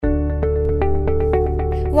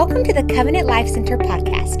Welcome to the Covenant Life Center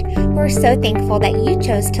podcast. We're so thankful that you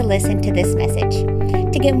chose to listen to this message.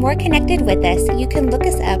 To get more connected with us, you can look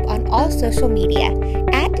us up on all social media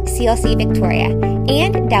at CLC Victoria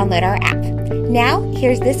and download our app. Now,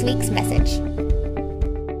 here's this week's message.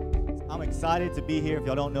 I'm excited to be here. If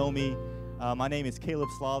y'all don't know me, my name is Caleb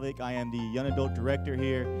Slavic. I am the Young Adult Director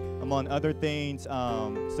here, among other things.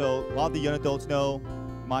 So a lot of the young adults know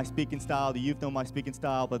my speaking style, the youth know my speaking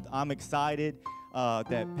style, but I'm excited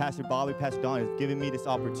that Pastor Bobby, Pastor Don has given me this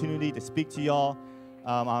opportunity to speak to y'all.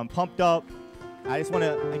 I'm pumped up. I just want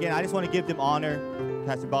to give them honor.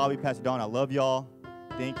 Pastor Bobby, Pastor Don, I love y'all.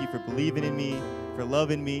 Thank you for believing in me, for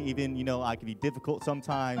loving me, even, I can be difficult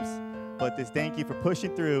sometimes, but just thank you for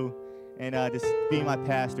pushing through and just being my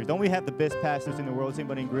pastors. Don't we have the best pastors in the world? Does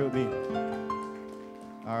anybody agree with me?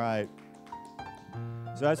 All right.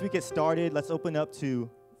 So as we get started, let's open up to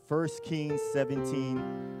 1 Kings 17,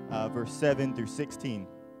 verse 7 through 16.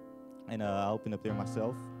 And I'll open up there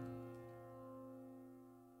myself.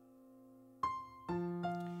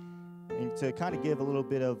 And to kind of give a little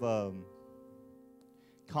bit of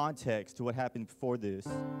context to what happened before this.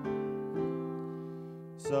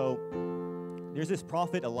 So there's this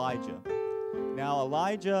prophet Elijah. Now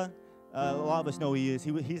Elijah, a lot of us know who he is.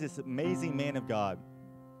 He's this amazing man of God.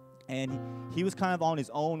 And he was kind of on his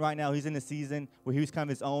own right now. He's in a season where he was kind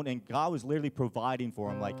of his own, and God was literally providing for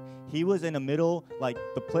him. Like, he was in the middle, like,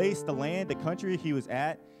 the place, the land, the country he was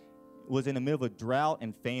at was in the middle of a drought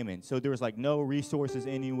and famine. So there was, like, no resources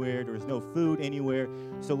anywhere. There was no food anywhere.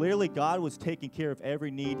 So literally, God was taking care of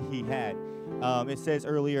every need he had. It says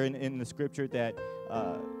earlier in the scripture that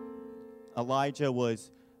Elijah was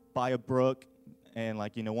by a brook and,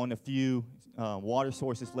 like, one of the few water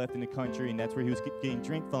sources left in the country, and that's where he was getting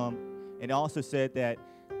drink from. And it also said that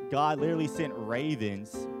God literally sent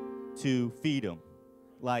ravens to feed him.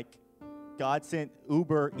 Like, God sent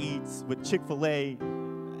Uber Eats with Chick-fil-A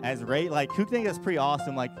as like, who think that's pretty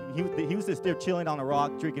awesome? Like, he was just there chilling on a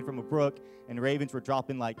rock, drinking from a brook, and ravens were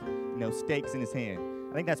dropping, like, steaks in his hand.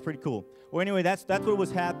 I think that's pretty cool. Well, anyway, that's what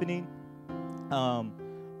was happening.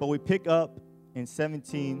 But we pick up in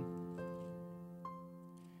 17,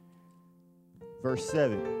 verse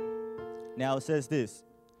 7. Now it says this: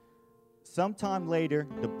 sometime later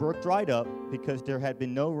the brook dried up because there had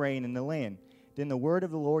been no rain in the land. Then the word of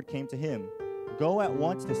the Lord came to him: go at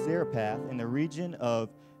once to Zarephath in the region of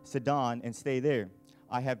Sidon and stay there.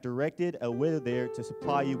 I have directed a widow there to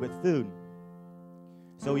supply you with food.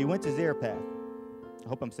 So he went to Zarephath. I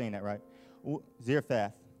hope I'm saying that right.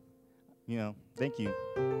 Zarephath. Thank you.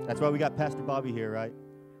 That's why we got Pastor Bobby here, right?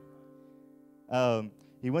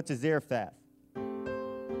 He went to Zarephath.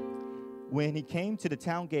 When he came to the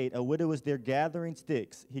town gate, a widow was there gathering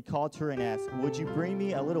sticks. He called to her and asked, would you bring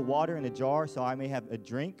me a little water in a jar so I may have a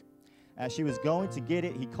drink? As she was going to get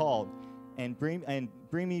it, he called, and bring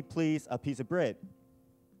me, please, a piece of bread.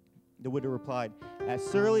 The widow replied, as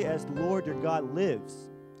surely as the Lord your God lives,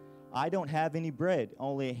 I don't have any bread,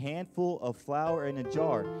 only a handful of flour in a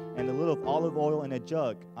jar and a little of olive oil in a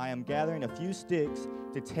jug. I am gathering a few sticks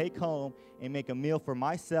to take home and make a meal for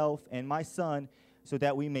myself and my son, so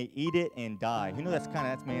that we may eat it and die. That's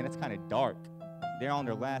kind of dark. They're on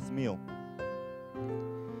their last meal.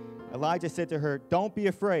 Elijah said to her, don't be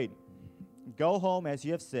afraid. Go home as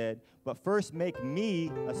you have said, but first make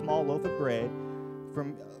me a small loaf of bread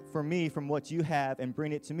from what you have and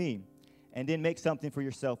bring it to me. And then make something for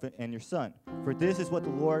yourself and your son. For this is what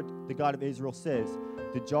the Lord, the God of Israel, says: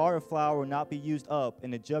 the jar of flour will not be used up,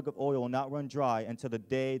 and the jug of oil will not run dry until the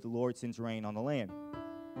day the Lord sends rain on the land.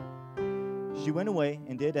 She went away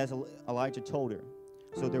and did as Elijah told her.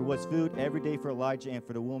 So there was food every day for Elijah and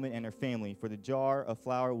for the woman and her family, for the jar of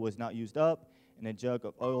flour was not used up, and the jug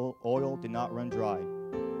of oil did not run dry,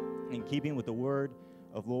 in keeping with the word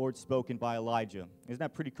of Lord spoken by Elijah. Isn't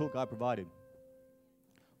that pretty cool? God provided.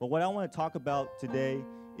 But what I want to talk about today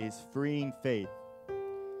is freeing faith.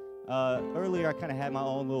 Earlier, I kind of had my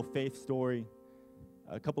own little faith story.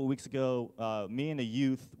 A couple of weeks ago, me and the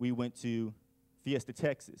youth, we went to Fiesta,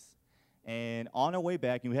 Texas. And on our way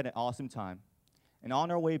back, we had an awesome time. And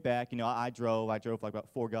on our way back, I drove like about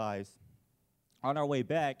 4 guys. On our way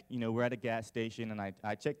back, we're at a gas station, and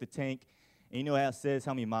I checked the tank, and you know how it says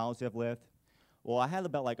how many miles you have left? Well, I had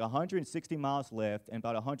about like 160 miles left and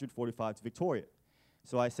about 145 to Victoria.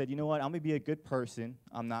 So I said, you know what, I'm going to be a good person.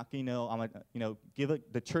 I'm not going to, give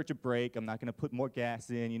the church a break. I'm not going to put more gas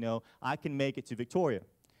in, I can make it to Victoria.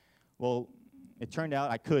 Well, it turned out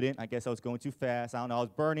I couldn't. I guess I was going too fast. I don't know. I was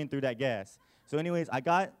burning through that gas. So anyways, I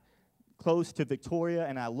got close to Victoria,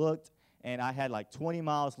 and I looked, and I had like 20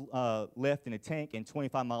 miles left in the tank and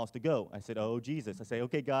 25 miles to go. I said, oh, Jesus. I said,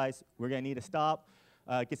 okay, guys, we're going to need to stop.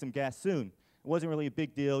 get some gas soon. It wasn't really a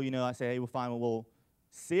big deal. I said, hey, we'll find one. Well,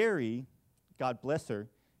 Sari, God bless her,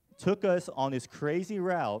 took us on this crazy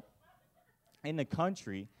route in the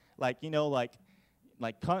country, like it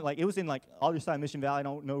was in like other side of Mission Valley. I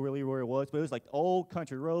don't know really where it was, but it was like old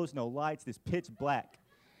country roads, no lights, this pitch black.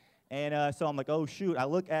 And so I'm like, oh shoot! I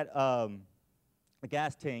look at the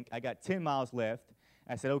gas tank. I got 10 miles left.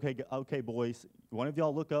 I said, okay, boys, one of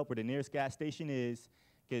y'all look up where the nearest gas station is,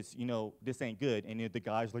 because this ain't good. And the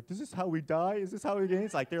guy's like, is this how we die? Is this how we get?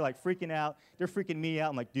 It's like they're like freaking out. They're freaking me out.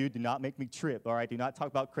 I'm like, dude, do not make me trip. All right, do not talk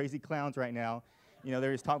about crazy clowns right now.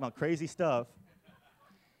 They're just talking about crazy stuff.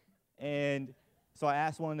 And so I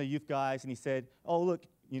asked one of the youth guys, and he said, oh, look,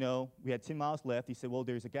 we had 10 miles left. He said, well,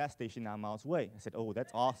 there's a gas station 9 miles away. I said, oh,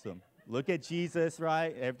 that's awesome. Look at Jesus,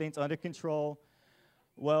 right? Everything's under control.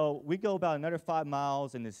 Well, we go about another 5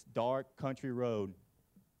 miles in this dark country road,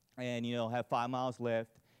 and, have 5 miles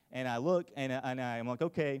left. And I look, and I'm like,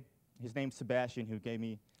 okay, his name's Sebastian, who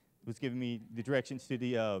was giving me the directions to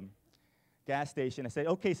the gas station. I said,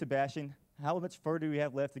 okay, Sebastian, how much further do we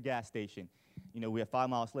have left to the gas station? We have 5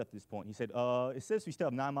 miles left at this point. He said, it says we still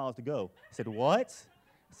have 9 miles to go. I said, what?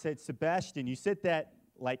 I said, Sebastian, you said that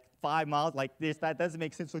like 5 miles like this. That doesn't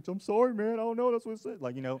make sense. Like, I'm sorry, man. I don't know. That's what it said.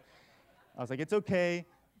 I was like, it's okay.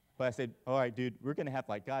 But I said, all right, dude, we're going to have,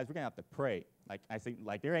 guys, we're going to have to pray. I said,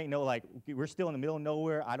 there ain't no, we're still in the middle of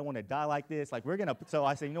nowhere. I don't want to die like this. So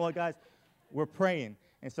I said, you know what, guys? We're praying.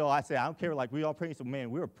 And so I said, I don't care. We all praying. So,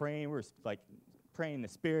 man, we were praying. We were, praying in the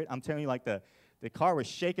Spirit. I'm telling you, the car was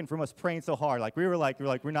shaking from us praying so hard. We were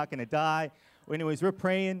we're not going to die. Well, anyways, we're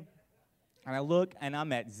praying. And I look, and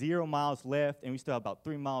I'm at 0 miles left, and we still have about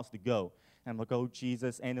 3 miles to go. And I'm like, oh,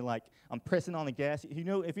 Jesus. And then, I'm pressing on the gas. If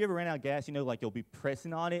you ever ran out of gas, you'll be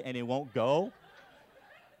pressing on it, and it won't go.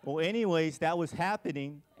 Well, anyways, that was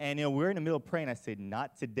happening. And, we're in the middle of praying. I said,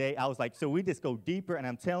 not today. I was like, so we just go deeper. And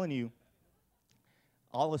I'm telling you,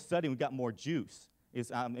 all of a sudden, we got more juice. It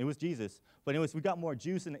was Jesus. But anyways, we got more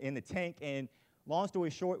juice in the tank. And long story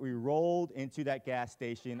short, we rolled into that gas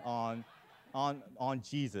station on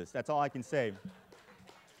Jesus. That's all I can say.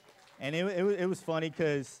 And it was funny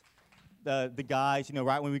because the guys,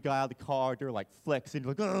 right when we got out of the car, they were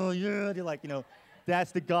flexing, oh yeah, they're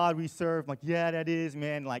that's the God we serve. I'm like, yeah, that is,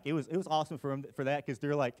 man. It was awesome for them for that because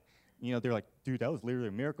they're they're like, dude, that was literally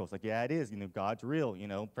a miracle. It's like, yeah, it is. God's real.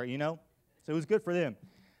 So it was good for them.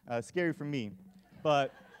 Scary for me,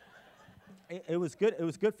 but it was good. It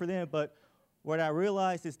was good for them. But what I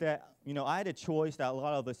realized is that I had a choice. That a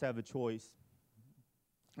lot of us have a choice.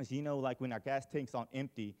 As when our gas tank's on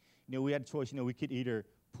empty, we had a choice. We could either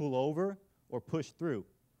pull over or push through.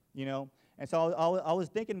 And so I was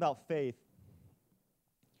thinking about faith.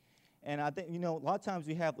 And I think, a lot of times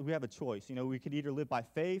we have a choice. We could either live by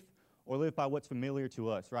faith or live by what's familiar to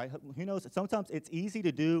us, right? Who knows? Sometimes it's easy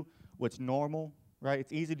to do what's normal, right?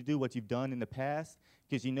 It's easy to do what you've done in the past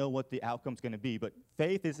because you know what the outcome's going to be. But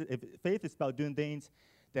faith is about doing things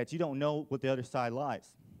that you don't know what the other side lies.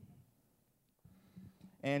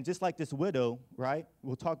 And just like this widow, right?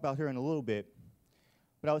 We'll talk about her in a little bit.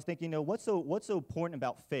 But I was thinking, what's so important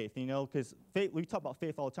about faith? Because faith, we talk about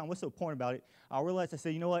faith all the time. What's so important about it? I realized, I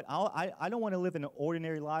said, you know what? I don't want to live an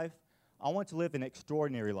ordinary life. I want to live an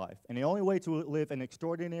extraordinary life. And the only way to live an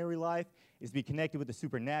extraordinary life is to be connected with the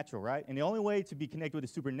supernatural, right? And the only way to be connected with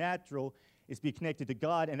the supernatural is to be connected to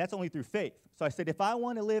God, and that's only through faith. So I said, if I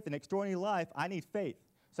want to live an extraordinary life, I need faith.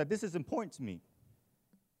 So this is important to me.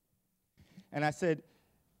 And I said,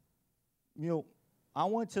 I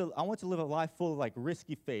want to live a life full of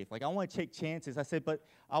risky faith. I want to take chances. I said, but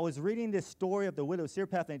I was reading this story of the widow of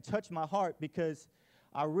Zarephath, and it touched my heart because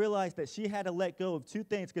I realized that she had to let go of two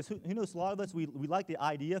things. Because who knows, a lot of us, we like the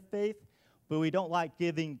idea of faith, but we don't like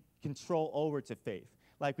giving control over to faith.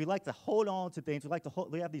 We like to hold on to things.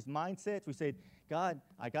 We have these mindsets. We say, God,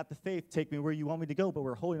 I got the faith. Take me where you want me to go, but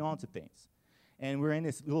we're holding on to things. And we're in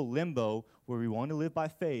this little limbo where we want to live by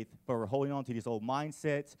faith, but we're holding on to these old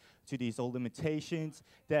mindsets, to these old limitations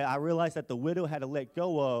that I realized that the widow had to let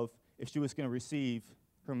go of if she was going to receive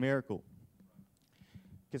her miracle.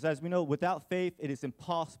 Because as we know, without faith, it is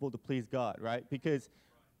impossible to please God, right? Because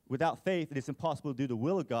without faith, it is impossible to do the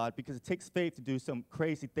will of God because it takes faith to do some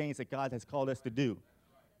crazy things that God has called us to do.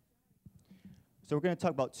 So we're going to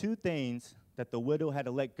talk about two things that the widow had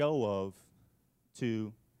to let go of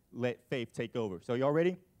to let faith take over. So y'all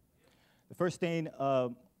ready? The first thing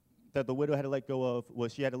that the widow had to let go of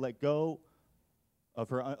was she had to let go of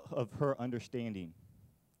her understanding.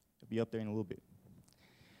 It'll be up there in a little bit.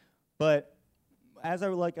 But as I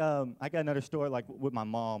got another story with my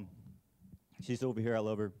mom. She's over here. I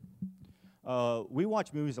love her. We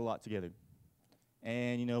watch movies a lot together.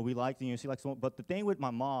 And, we like, she likes, but the thing with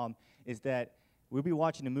my mom is that we'll be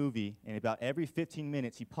watching a movie, and about every 15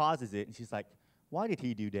 minutes, she pauses it, and she's like, why did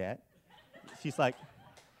he do that? She's like,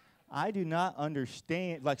 I do not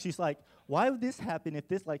understand. Like, she's like, why would this happen if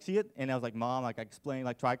this, like, and I was like, Mom, like,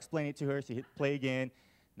 try to explain it to her. She hit play again.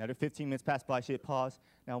 Another 15 minutes passed by, she hit pause.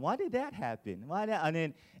 Now, why did that happen? Why that? And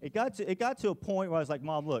then it got to a point where I was like,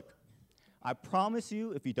 Mom, look, I promise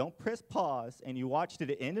you, if you don't press pause and you watch to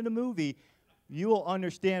the end of the movie, you will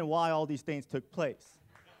understand why all these things took place.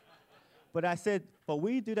 But I said, but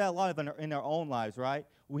we do that a lot in our own lives, right?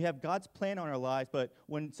 We have God's plan on our lives, but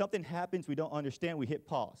when something happens we don't understand, we hit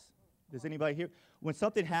pause. Does anybody hear? When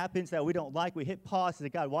something happens that we don't like, we hit pause and say,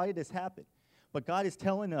 God, why did this happen? But God is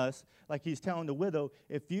telling us, like he's telling the widow,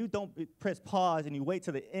 if you don't press pause and you wait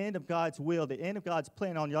till the end of God's will, the end of God's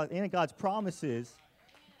plan on your life, the end of God's promises,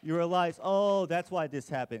 you realize, oh, that's why this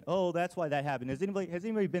happened. Oh, that's why that happened. Has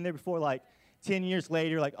anybody been there before, like 10 years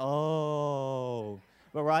later, like, oh,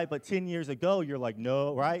 but 10 years ago, you're like,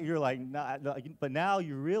 no, right? You're like, nah, but now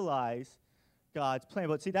you realize God's plan.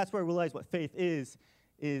 But see, that's where I realize what faith is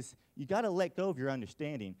you got to let go of your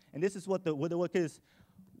understanding. And this is what the widow, because,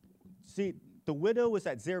 see, the widow was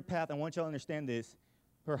at Zarephath. I want y'all to understand this.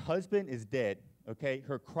 Her husband is dead, okay?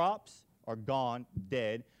 Her crops are gone,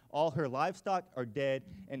 dead. All her livestock are dead,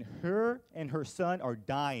 and her son are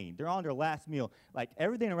dying. They're on their last meal. Like,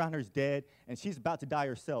 everything around her is dead, and she's about to die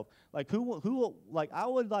herself. Like, I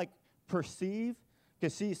would, perceive,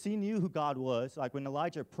 because she knew who God was. Like, when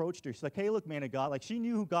Elijah approached her, she's like, hey, look, man of God. Like, she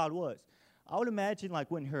knew who God was. I would imagine,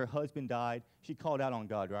 like, when her husband died, she called out on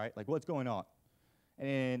God, right? Like, what's going on? And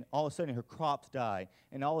then all of a sudden, her crops die,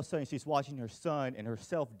 and all of a sudden, she's watching her son and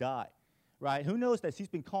herself die. Right? Who knows that she's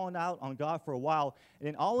been calling out on God for a while, and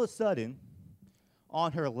then all of a sudden,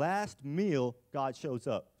 on her last meal, God shows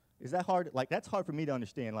up. Is that hard? Like, that's hard for me to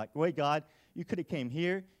understand. Like, wait, God, you could have came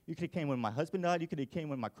here. You could have came when my husband died. You could have came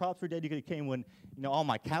when my crops were dead. You could have came when, all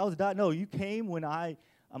my cows died. No, you came when I'm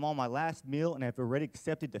on my last meal and I've already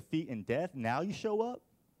accepted defeat and death. Now you show up?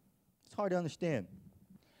 It's hard to understand.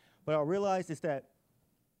 But I realize is that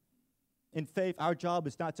in faith, our job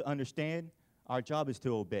is not to understand. Our job is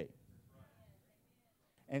to obey.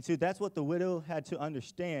 And so that's what the widow had to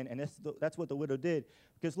understand, and that's what the widow did.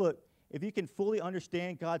 Because look, if you can fully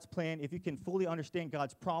understand God's plan, if you can fully understand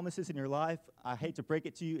God's promises in your life, I hate to break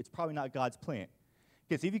it to you, it's probably not God's plan.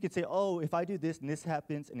 Because if you could say, oh, if I do this and this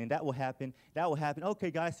happens, and then that will happen,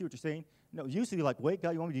 okay, guys, I see what you're saying. No, usually you're like, wait,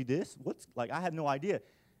 God, you want me to do this? I have no idea.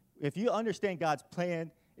 If you understand God's plan,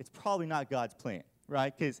 it's probably not God's plan.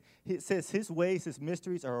 Right? Because it says his ways, his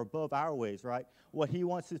mysteries are above our ways, right? What he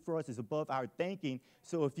wants for us is above our thinking.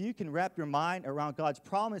 So if you can wrap your mind around God's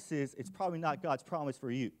promises, it's probably not God's promise for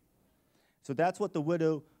you. So that's what the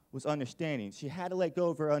widow was understanding. She had to let go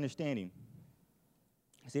of her understanding.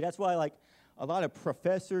 See, that's why, like, a lot of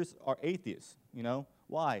professors are atheists,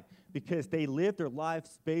 Why? Because they live their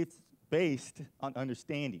lives based on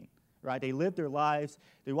understanding. Right? They live their lives.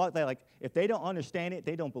 If they don't understand it,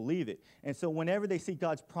 they don't believe it. And so whenever they see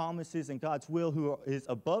God's promises and God's will, who is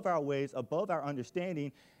above our ways, above our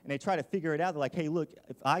understanding, and they try to figure it out, they're like, hey, look,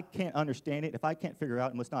 if I can't understand it, if I can't figure it out,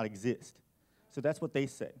 it must not exist. So that's what they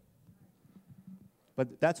say.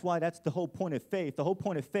 But that's the whole point of faith. The whole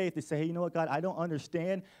point of faith is to say, hey, you know what, God, I don't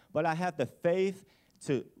understand, but I have the faith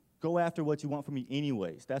to go after what you want from me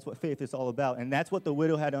anyways. That's what faith is all about. And that's what the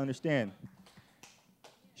widow had to understand.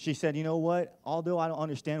 She said, you know what, although I don't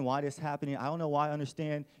understand why this is happening, I don't know why I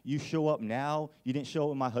understand you show up now. You didn't show up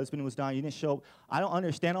when my husband was dying. You didn't show up. I don't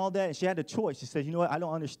understand all that. And she had a choice. She said, you know what, I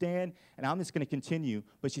don't understand, and I'm just going to continue.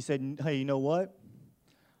 But she said, hey, you know what,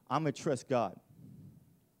 I'm going to trust God.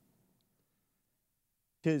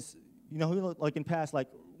 Because, like in past, like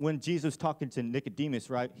when Jesus was talking to Nicodemus,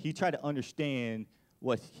 right, he tried to understand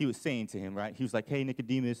what he was saying to him, right? He was like, hey,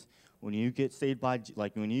 Nicodemus, when you get saved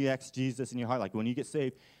when you ask Jesus in your heart, like when you get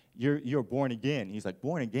saved, you're born again. He's like,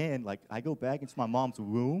 born again? Like, I go back into my mom's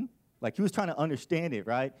womb? Like, he was trying to understand it,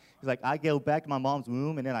 right? He's like, I go back to my mom's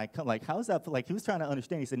womb, and then I come. Like, how's that? Like, he was trying to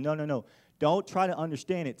understand. He said, no. Don't try to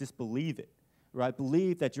understand it. Just believe it, right?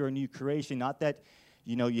 Believe that you're a new creation, not that,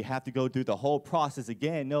 you have to go through the whole process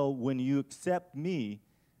again. No, when you accept me,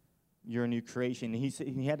 you're a new creation. And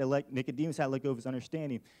Nicodemus had to let go of his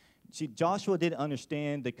understanding. See, Joshua didn't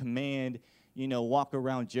understand the command, walk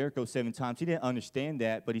around Jericho 7 times. He didn't understand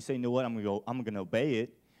that, but he said, you know what, I'm going to obey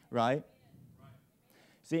it, right?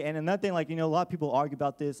 See, and another thing, a lot of people argue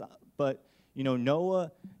about this, but,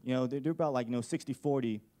 Noah, they're about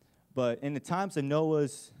 60-40, but in the times of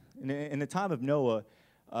in the time of Noah,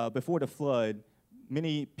 before the flood,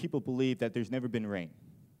 many people believe that there's never been rain,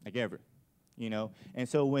 like ever. And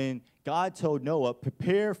so when God told Noah,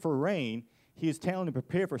 prepare for rain, he was telling him to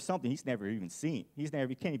prepare for something he's never even seen. He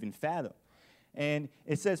can't even fathom. And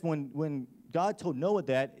it says when God told Noah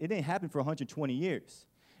that, it didn't happen for 120 years.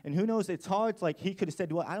 And who knows, it's hard, like he could have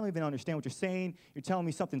said, well, I don't even understand what you're saying. You're telling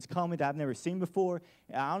me something's coming that I've never seen before.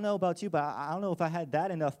 I don't know about you, but I don't know if I had that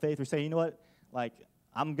enough faith to say, you know what, like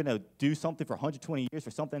I'm going to do something for 120 years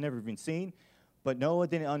for something I've never even seen. But Noah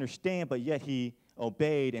didn't understand, but yet he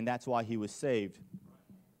obeyed, and that's why he was saved.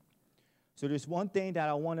 So there's one thing that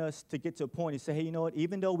I want us to get to a point and say, hey, you know what,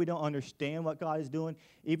 even though we don't understand what God is doing,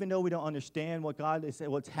 even though we don't understand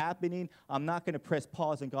what's happening, I'm not going to press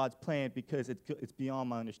pause on God's plan because it's beyond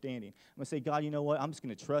my understanding. I'm going to say, God, you know what, I'm just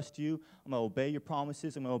going to trust you. I'm going to obey your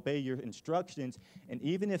promises. I'm going to obey your instructions. And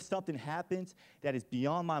even if something happens that is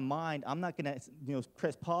beyond my mind, I'm not going to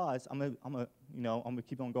press pause. I'm going to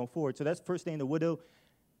keep on going forward. So that's the first thing the widow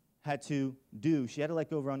had to do. She had to let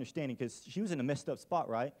go of her understanding because she was in a messed up spot,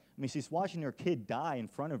 right? I mean, she's watching her kid die in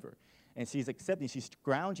front of her, and she's accepting. She's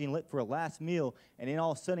scrounging for a last meal, and then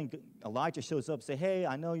all of a sudden, Elijah shows up and says, hey,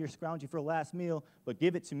 I know you're scrounging for a last meal, but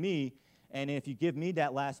give it to me, and if you give me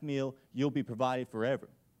that last meal, you'll be provided forever,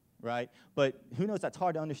 right? But who knows, that's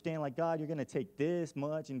hard to understand, like, God, you're going to take this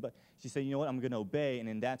much, but she said, you know what, I'm going to obey, and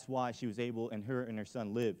then that's why she was able, and her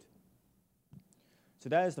son lived. So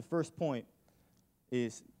that is the first point,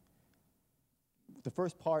 is the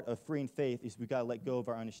first part of freeing faith is we got to let go of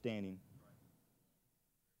our understanding.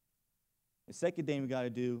 The second thing we got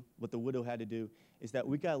to do, what the widow had to do, is that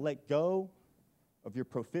we got to let go of your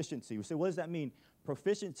proficiency. We say, what does that mean?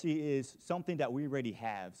 Proficiency is something that we already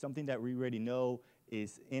have, something that we already know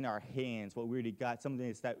is in our hands, what we already got,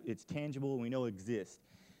 something that it's tangible and we know exists.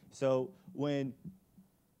 So when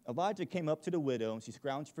Elijah came up to the widow and she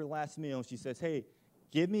scrounged for the last meal, and she says, hey,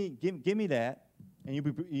 give me that. And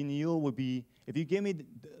you will be, if you give me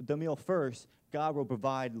the meal first, God will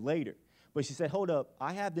provide later. But she said, hold up,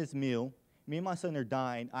 I have this meal. Me and my son are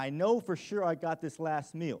dying. I know for sure I got this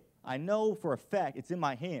last meal. I know for a fact it's in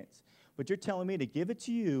my hands. But you're telling me to give it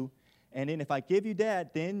to you, and then if I give you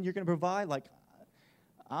that, then you're going to provide? Like,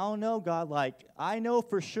 I don't know, God. Like, I know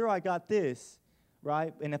for sure I got this,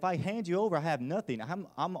 right? And if I hand you over, I have nothing.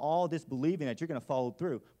 I'm all this believing that you're going to follow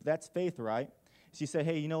through. But that's faith, right? She said,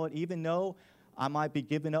 hey, you know what, even though I might be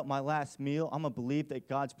giving up my last meal, I'm going to believe that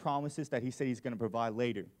God's promises that he said he's going to provide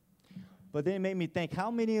later. But then it made me think, how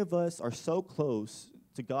many of us are so close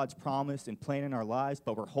to God's promise and plan in our lives,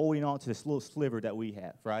 but we're holding on to this little sliver that we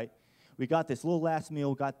have, right? We got this little last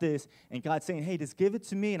meal, got this, and God's saying, hey, just give it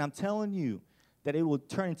to me, and I'm telling you that it will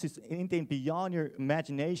turn into anything beyond your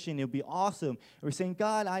imagination. It'll be awesome. And we're saying,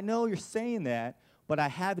 God, I know you're saying that, but I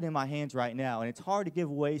have it in my hands right now, and it's hard to give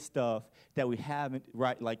away stuff that we haven't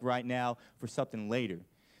right now for something later,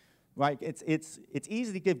 right? It's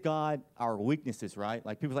easy to give God our weaknesses, right?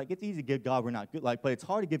 Like people are like, it's easy to give God we're not good, but it's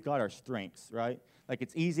hard to give God our strengths, right? Like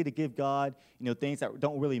it's easy to give God, things that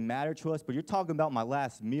don't really matter to us. But you're talking about my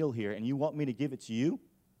last meal here, and you want me to give it to you?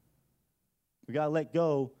 We got to let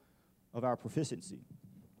go of our proficiency.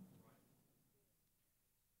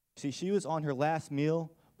 See, she was on her last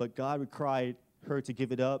meal, but God required her to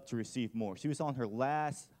give it up to receive more. She was on her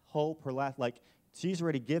last hope, she's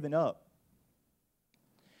already given up.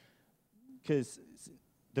 Because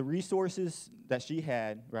the resources that she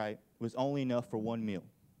had, right, was only enough for one meal.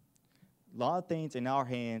 A lot of things in our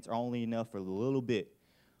hands are only enough for a little bit.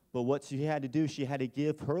 But what she had to do, she had to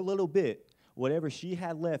give her little bit, whatever she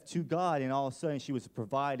had left, to God, and all of a sudden she was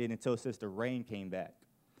provided until it says the rain came back.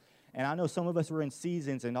 And I know some of us were in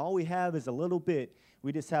seasons, and all we have is a little bit.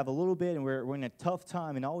 We just have a little bit, and we're in a tough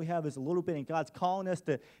time, and all we have is a little bit, and God's calling us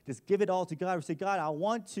to just give it all to God. We say, God, I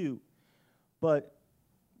want to, but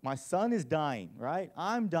my son is dying, right?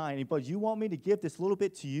 I'm dying, but you want me to give this little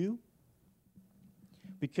bit to you?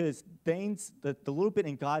 Because the little bit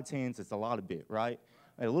in God's hands is a lot of bit, right?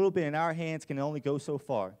 A little bit in our hands can only go so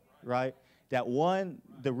far, right?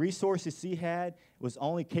 The resources she had was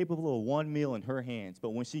only capable of one meal in her hands. But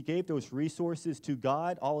when she gave those resources to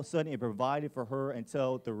God, all of a sudden it provided for her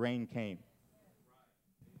until the rain came.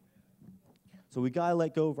 So we got to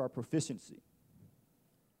let go of our proficiency.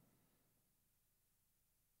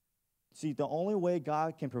 See, the only way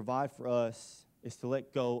God can provide for us is to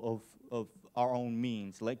let go of our own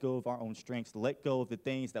means, let go of our own strengths, let go of the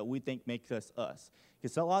things that we think makes us us.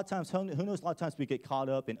 Because a lot of times, who knows, a lot of times we get caught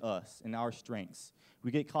up in us, in our strengths. We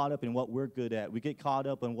get caught up in what we're good at. We get caught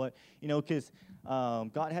up in what, because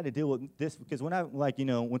God had to deal with this. Because when I,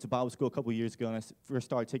 went to Bible school a couple years ago and I first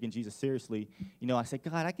started taking Jesus seriously, I said,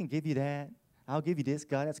 God, I can give you that. I'll give you this,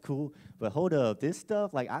 God, that's cool. But hold up, this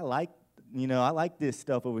stuff, I like this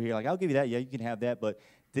stuff over here. I'll give you that. Yeah, you can have that. But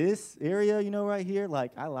this area, right here,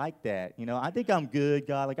 like, I like that. I think I'm good,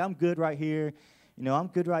 God. Like, I'm good right here. I'm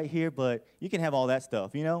good right here, but you can have all that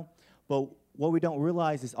stuff, But what we don't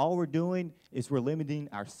realize is all we're doing is we're limiting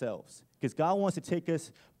ourselves. Because God wants to take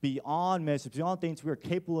us beyond measures, beyond things we're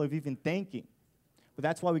capable of even thinking. But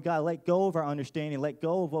that's why we got to let go of our understanding, let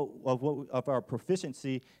go of our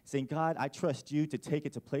proficiency, saying, God, I trust you to take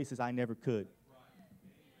it to places I never could.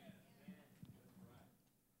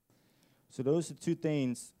 So those are two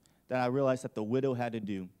things that I realized that the widow had to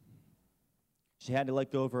do. She had to let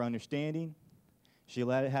go of her understanding. She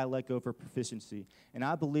had to let go of her proficiency. And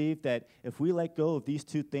I believe that if we let go of these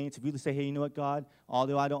two things, if we say, hey, you know what, God,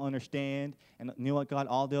 although I don't understand, and you know what, God,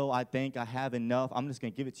 although I think I have enough, I'm just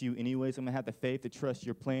going to give it to you anyways. I'm going to have the faith to trust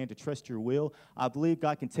your plan, to trust your will. I believe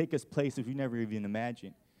God can take us places we never even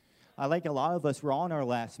imagined. I like a lot of us, we're on our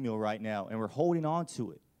last meal right now, and we're holding on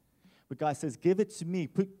to it. But God says, give it to me.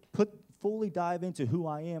 Fully dive into who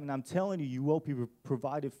I am, and I'm telling you, you will be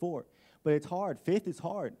provided for. But it's hard. Faith is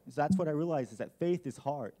hard. So that's what I realize is that faith is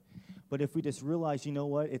hard. But if we just realize, you know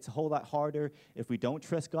what, it's a whole lot harder if we don't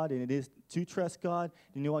trust God, and it is to trust God,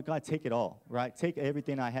 you know what, God, take it all, right? Take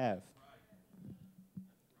everything I have.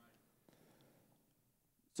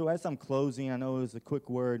 So as I'm closing, I know it was a quick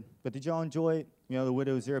word, but did y'all enjoy it? The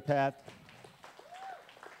widow Zarephath.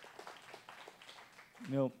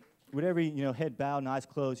 With every, head bowed and eyes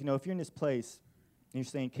closed, if you're in this place and you're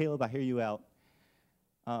saying, Caleb, I hear you out.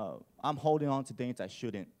 I'm holding on to things I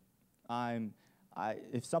shouldn't.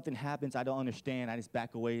 If something happens I don't understand, I just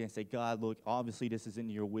back away and say, God, look, obviously this isn't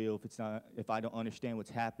your will if I don't understand what's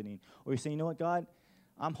happening. Or you're saying, you know what, God,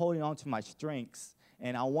 I'm holding on to my strengths,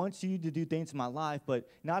 and I want you to do things in my life, but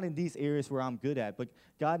not in these areas where I'm good at. But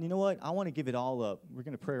God, you know what? I want to give it all up. We're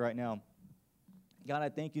going to pray right now. God, I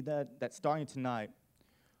thank you that starting tonight,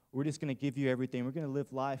 we're just going to give you everything. We're going to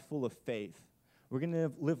live life full of faith. We're going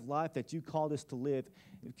to live life that you called us to live.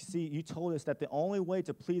 See, you told us that the only way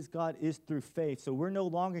to please God is through faith. So we're no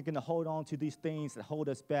longer going to hold on to these things that hold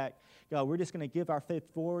us back. God, we're just going to give our faith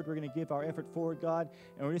forward. We're going to give our effort forward, God,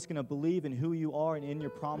 and we're just going to believe in who you are and in your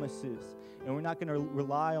promises. And we're not going to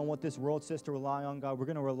rely on what this world says to rely on, God. We're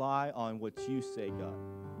going to rely on what you say, God.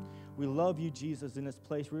 We love you, Jesus, in this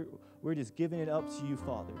place. We're just giving it up to you,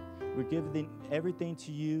 Father. We're giving everything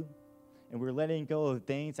to you, and we're letting go of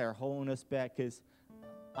things that are holding us back, because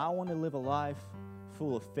I want to live a life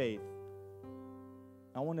full of faith.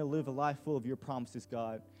 I want to live a life full of your promises,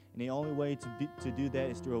 God. And the only way to do that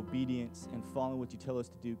is through obedience and following what you tell us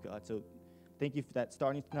to do, God. So thank you for that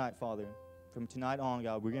starting tonight, Father. From tonight on,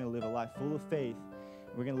 God, we're going to live a life full of faith.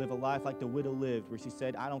 We're going to live a life like the widow lived, where she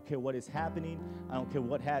said, I don't care what is happening. I don't care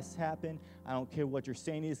what has happened. I don't care what you're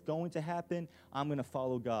saying is going to happen. I'm going to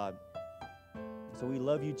follow God. So we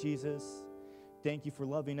love you, Jesus. Thank you for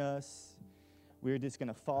loving us. We're just going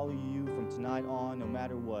to follow you from tonight on, no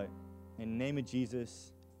matter what. In the name of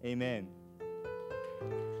Jesus, amen.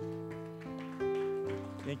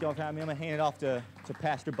 Thank y'all for having me. I'm going to hand it off to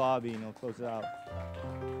Pastor Bobby, and he'll close it out.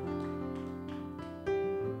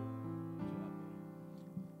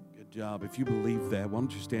 Good job. If you believe that, why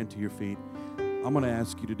don't you stand to your feet? I'm going to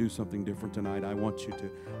ask you to do something different tonight.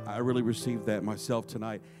 I really received that myself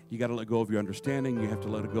tonight. You got to let go of your understanding. You have to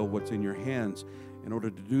let go of what's in your hands. In order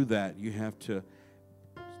to do that, you have to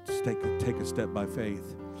take a step by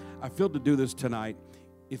faith. I feel to do this tonight.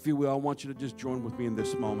 If you will, I want you to just join with me in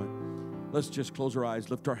this moment. Let's just close our eyes,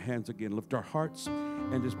 lift our hands again, lift our hearts,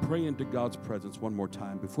 and just pray into God's presence one more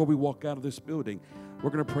time. Before we walk out of this building,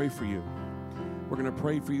 we're going to pray for you. We're going to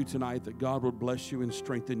pray for you tonight that God will bless you and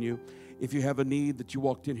strengthen you. If you have a need that you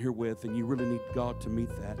walked in here with and you really need God to meet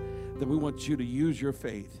that, then we want you to use your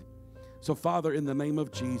faith. So, Father, in the name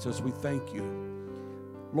of Jesus, we thank you.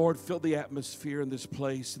 Lord, fill the atmosphere in this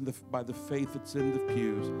place by the faith that's in the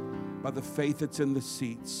pews, by the faith that's in the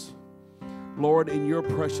seats. Lord, in your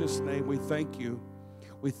precious name, we thank you.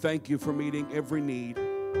 We thank you for meeting every need.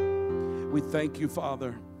 We thank you,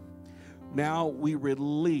 Father. Now we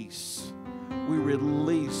release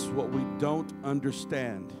what we don't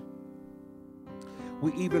understand.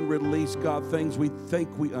 We even release, God, things we think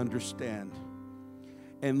we understand,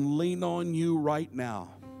 and lean on you right now.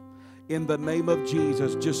 In the name of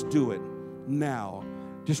Jesus, just do it now.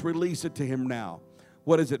 Just release it to him now.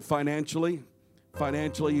 What is it financially?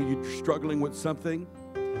 Financially, you're struggling with something?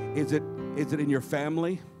 Is it in your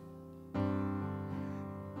family?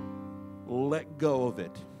 Let go of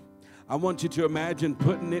it. I want you to imagine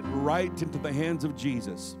putting it right into the hands of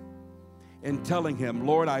Jesus and telling him,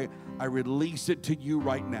 Lord, I release it to you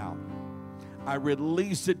right now. I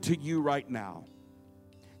release it to you right now.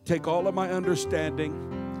 Take all of my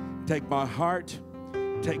understanding, take my heart,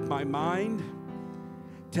 take my mind,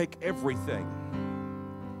 take everything.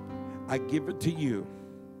 I give it to you.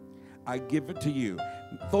 I give it to you.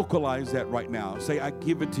 Vocalize that right now. Say, I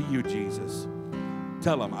give it to you, Jesus.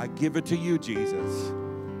 Tell him, I give it to you, Jesus.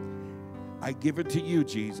 I give it to you,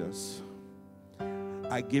 Jesus.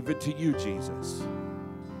 I give it to you, Jesus.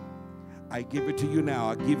 I give it to you now.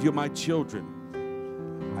 I give you my children.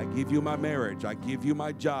 I give you my marriage. I give you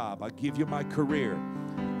my job. I give you my career.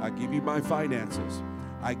 I give you my finances.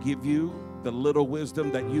 I give you the little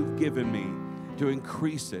wisdom that you've given me to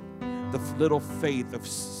increase it. The little faith of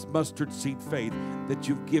mustard seed faith that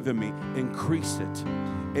you've given me. Increase it.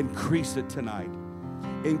 Increase it tonight.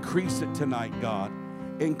 Increase it tonight, God.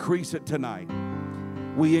 Increase it tonight.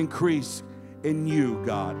 We increase in you,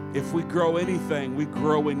 God. If we grow anything, we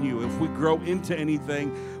grow in you. If we grow into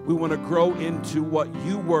anything, we want to grow into what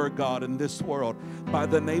you were, God, in this world. By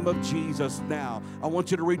the name of Jesus now, I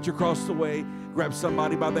want you to reach across the way, grab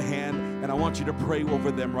somebody by the hand, and I want you to pray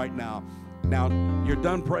over them right now. Now, you're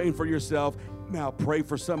done praying for yourself. Now pray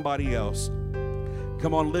for somebody else.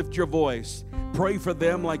 Come on, lift your voice. Pray for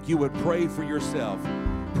them like you would pray for yourself.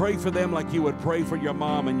 Pray for them like you would pray for your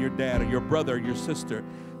mom and your dad or your brother or your sister.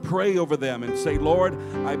 Pray over them and say, Lord,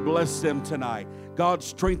 I bless them tonight. God,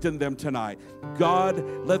 strengthen them tonight. God,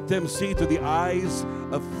 let them see through the eyes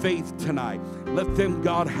of faith tonight. Let them,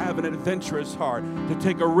 God, have an adventurous heart to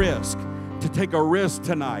take a risk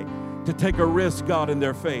tonight, to take a risk, God, in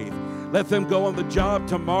their faith. Let them go on the job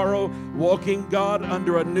tomorrow walking, God,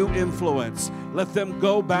 under a new influence. Let them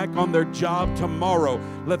go back on their job tomorrow.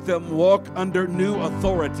 Let them walk under new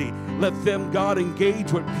authority. Let them, God,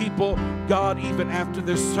 engage with people, God, even after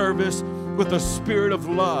this service, with a spirit of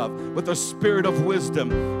love, with a spirit of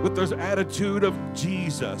wisdom, with this attitude of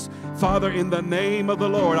Jesus. Father, in the name of the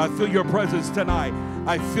Lord, I feel your presence tonight.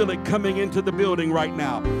 I feel it coming into the building right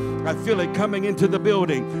now. I feel it coming into the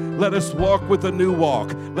building. Let us walk with a new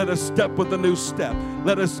walk. Let us step with a new step.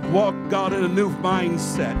 Let us walk, God, in a new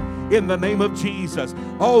mindset. In the name of Jesus,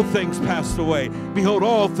 all things passed away. Behold,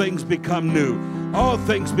 all things become new. All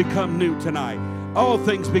things become new tonight. All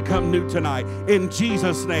things become new tonight. In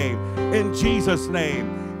Jesus' name. In Jesus'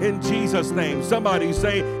 name. In Jesus' name. Somebody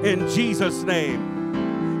say, in Jesus'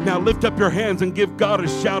 name. Now lift up your hands and give God a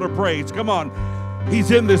shout of praise. Come on.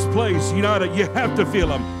 He's in this place. You have to feel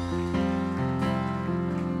him.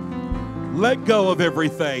 Let go of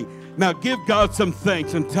everything. Now give God some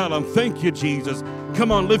thanks and tell him, thank you, Jesus.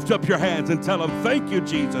 Come on, lift up your hands and tell him, thank you,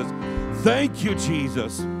 Jesus. Thank you,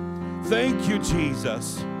 Jesus. Thank you,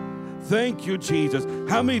 Jesus. Thank you, Jesus.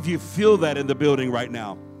 How many of you feel that in the building right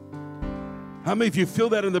now? How many of you feel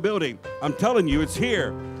that in the building? I'm telling you, it's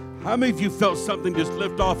here. How many of you felt something just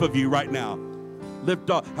lift off of you right now? Lift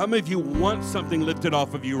off. How many of you want something lifted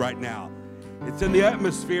off of you right now? It's in the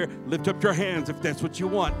atmosphere. Lift up your hands if that's what you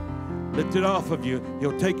want. Lift it off of you.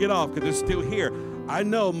 He'll take it off because it's still here. I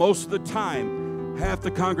know most of the time, half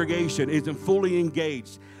the congregation isn't fully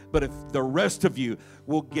engaged. But if the rest of you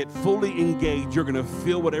will get fully engaged, you're going to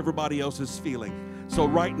feel what everybody else is feeling. So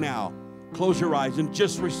right now, close your eyes and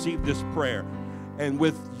just receive this prayer. And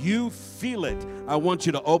with you feel it, I want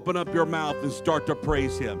you to open up your mouth and start to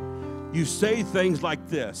praise him. You say things like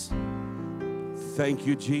this. Thank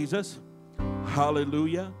you, Jesus.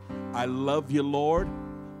 Hallelujah. I love you, Lord.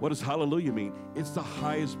 What does hallelujah mean? It's the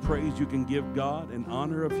highest praise you can give God in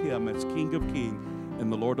honor of him as King of Kings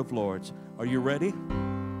and the Lord of Lords. Are you ready?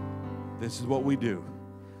 This is what we do.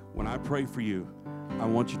 When I pray for you, I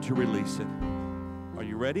want you to release it. Are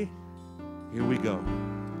you ready? Here we go.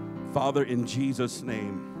 Father, in Jesus'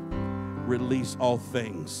 name, release all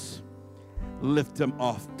things. Lift them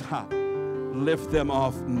off top. Lift them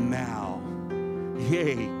off now.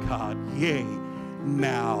 Yea, God, yea,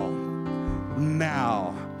 now.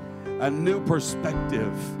 Now. A new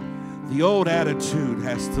perspective. The old attitude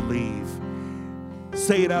has to leave.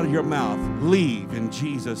 Say it out of your mouth. Leave in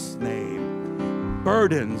Jesus' name.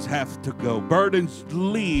 Burdens have to go. Burdens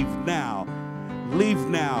leave now. Leave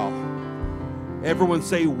now. Everyone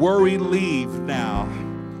say, worry, leave now.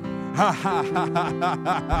 Ha ha ha ha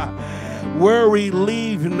ha ha. Worry,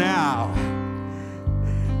 leave now.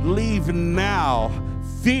 Leave now.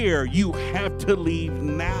 Fear, you have to leave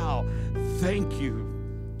now. Thank you.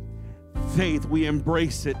 Faith, we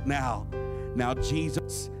embrace it now. Now,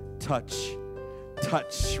 Jesus, touch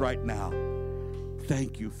right now.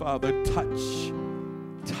 Thank you, Father. Touch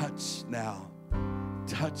now.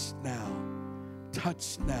 Touch now.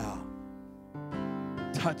 Touch now.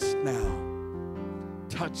 Touch now.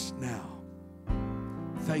 Touch now.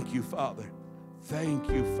 Thank you, Father. Thank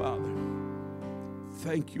you, Father.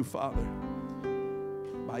 Thank you, Father.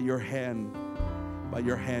 By your hand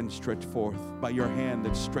stretched forth, by your hand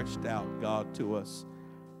that's stretched out, God, to us.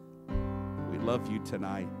 love you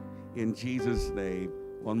tonight. In Jesus' name.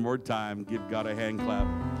 One more time. Give God a hand clap.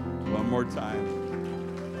 One more time.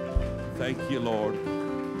 Thank you, Lord.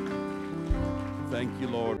 Thank you,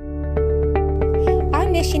 Lord. Our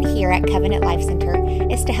mission here at Covenant Life Center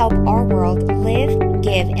is to help our world live,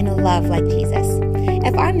 give, and love like Jesus.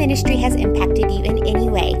 If our ministry has impacted you in any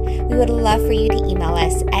way, we would love for you to email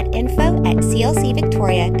us at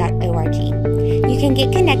info@clcvictoria.org. You can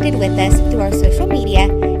get connected with us through our social media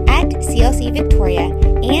at CLC Victoria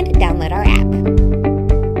and download our app.